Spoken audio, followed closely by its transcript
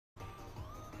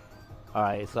All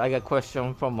right, so I got a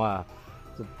question from the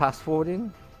passport,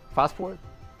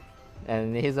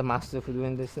 and he's a master for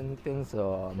doing this and things.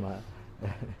 So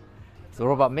it's a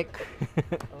robot Mick.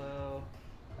 Hello.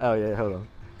 Oh yeah, hold on.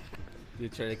 You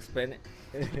try to explain it.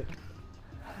 There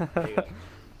you go.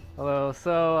 Hello.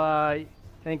 So I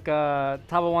think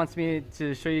Tabo wants me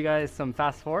to show you guys some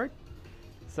fast forward.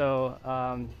 So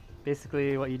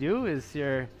basically, what you do is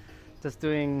you're just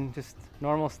doing just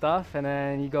normal stuff, and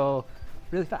then you go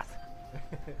really fast.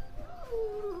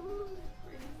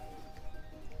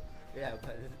 Yeah,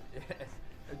 but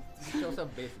show some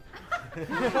basic.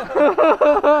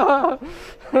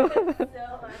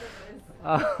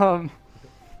 I'm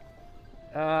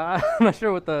not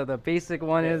sure what the basic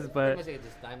one is, but Pretty much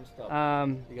just time stop.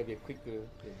 You gotta be quicker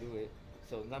to do it.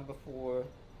 So number 4,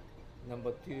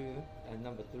 number 2, and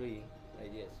number 3,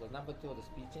 right? Yeah. So number 2 are the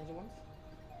speed changer ones,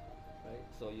 right?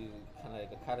 So you kind of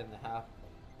like cut it in half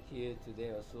here to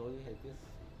there, or slowly like this.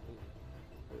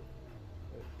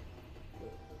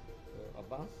 A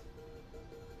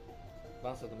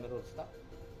bounce at the middle of the stop.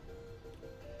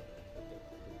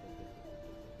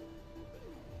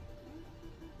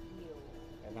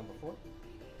 And number 4.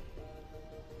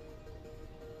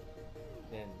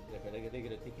 Then they're gonna take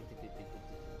it.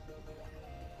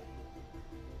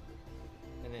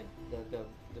 And then the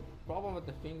problem with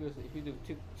the fingers, if you do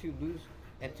too loose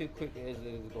and too quick, is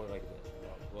going like this.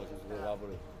 Well, it's going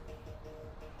wobbly.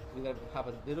 So you gotta have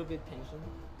a little bit tension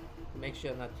to make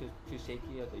sure not too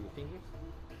shaky of your fingers,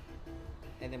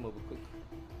 and then move it quick.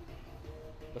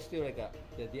 But still, like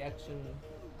the action,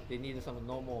 they need some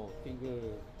normal finger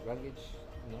language,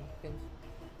 things.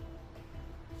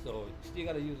 So still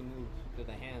gotta use a move with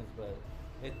the hands, but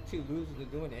if too loose to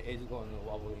doing it, it's going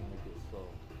wobbling like this. So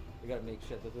you gotta make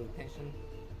sure there's a little tension,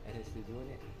 and it's still doing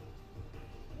it.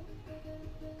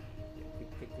 Yeah,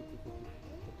 quick.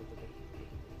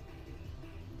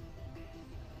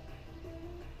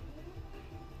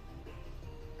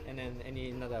 And then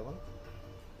another one.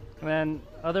 and then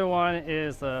other one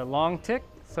is a long tick.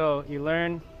 So you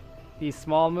learn these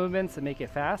small movements and make it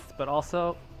fast, but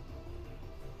also,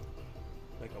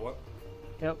 Like a what?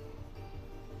 yep.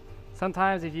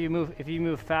 Sometimes if you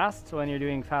move fast when you're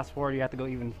doing fast forward, you have to go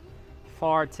even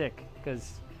far tick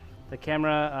because the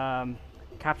camera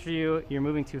captures you. You're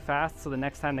moving too fast, so the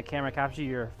next time the camera captures you,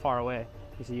 you're far away.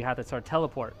 So you have to sort of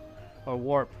teleport or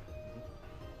warp.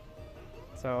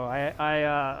 So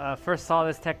I first saw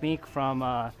this technique from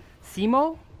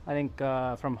Simo, I think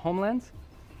from Homeland.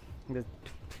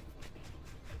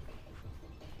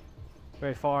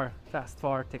 Very far, fast,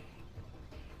 far tick.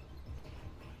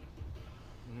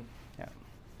 Yeah.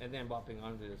 And then bopping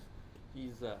on this,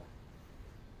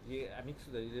 I mix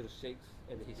the little shakes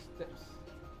and he steps.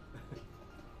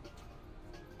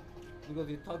 Because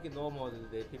you're talking normal,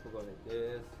 the people go like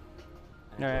this,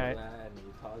 and Right. and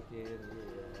you're talking,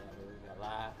 you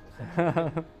laugh or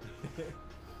something.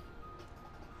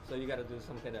 So you gotta do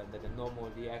some kind of like a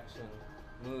normal reaction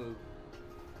move.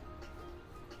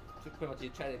 So pretty much you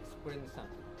try to explain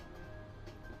something.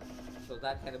 So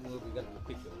that kind of move you gotta do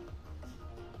quicker.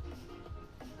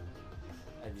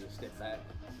 And you step back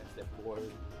and step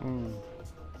forward.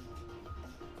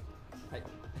 Right.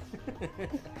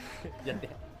 やって。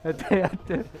やっ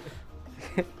て。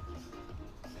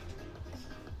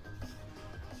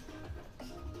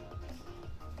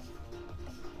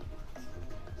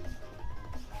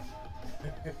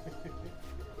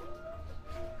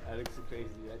That looks crazy.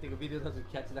 I think a video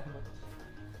doesn't catch that much.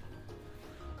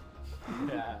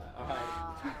 Yeah, alright.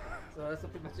 So that's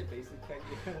pretty much a basic idea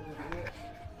to do it.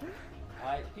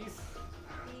 Alright, peace.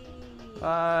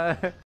 Bye.